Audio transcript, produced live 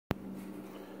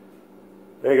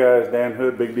Hey guys, Dan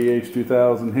Hood, Big DH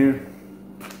 2000 here.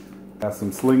 Got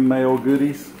some sling mail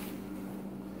goodies.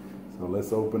 So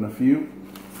let's open a few.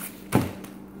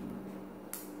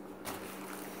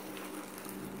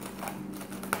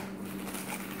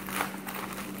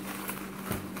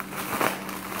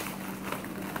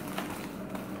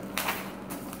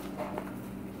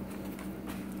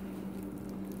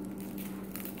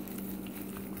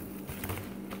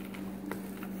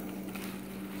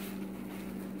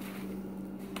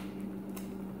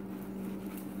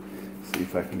 See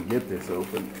if I can get this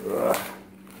open. Ugh.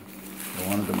 I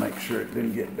wanted to make sure it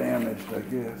didn't get damaged, I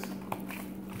guess.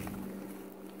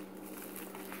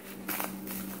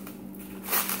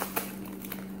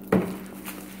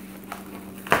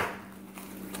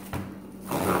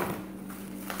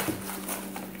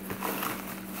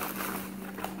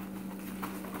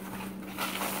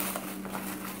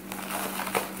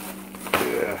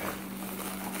 Yeah.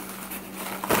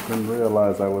 Didn't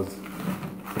realize I was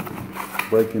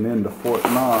breaking into Fort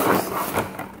Knox.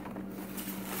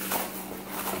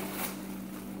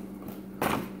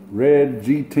 Red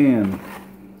G10,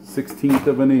 1/16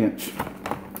 of an inch.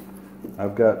 I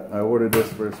ordered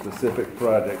this for a specific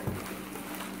project.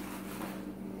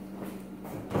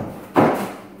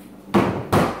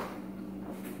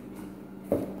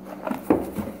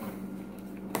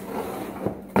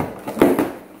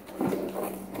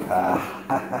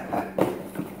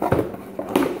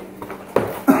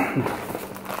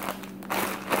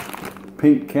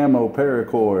 Pink camo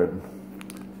paracord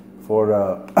for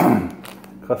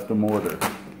custom order.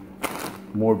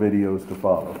 More videos to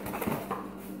follow.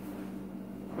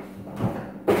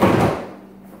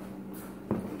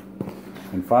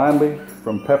 And finally,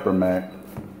 from Pepper Mac.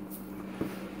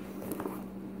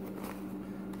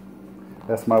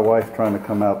 That's my wife trying to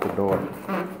come out the door.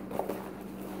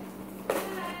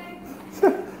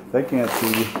 They can't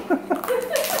see you.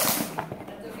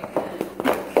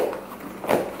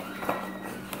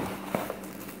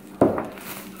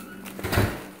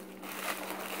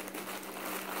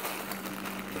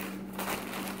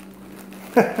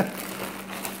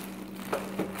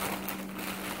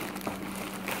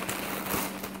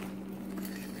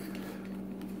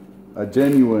 A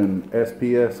genuine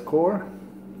SPS core.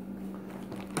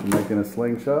 I'm making a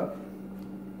slingshot.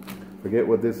 Forget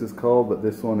what this is called, but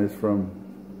this one is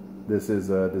this is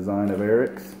a design of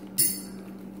Eric's.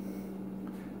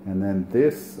 And then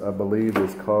this, I believe,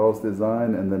 is Carl's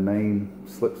design, and the name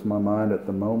slips my mind at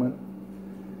the moment.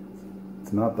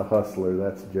 It's not the Hustler,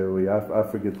 that's Joey. I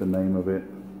forget the name of it.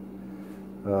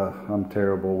 I'm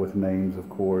terrible with names of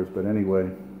cores, but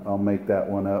anyway, I'll make that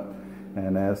one up.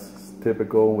 And as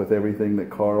typical with everything that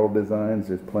Carl designs,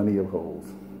 there's plenty of holes.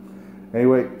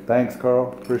 Anyway, thanks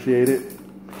Carl, appreciate it.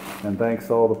 And thanks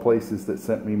to all the places that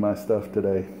sent me my stuff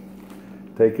today.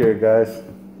 Take care guys.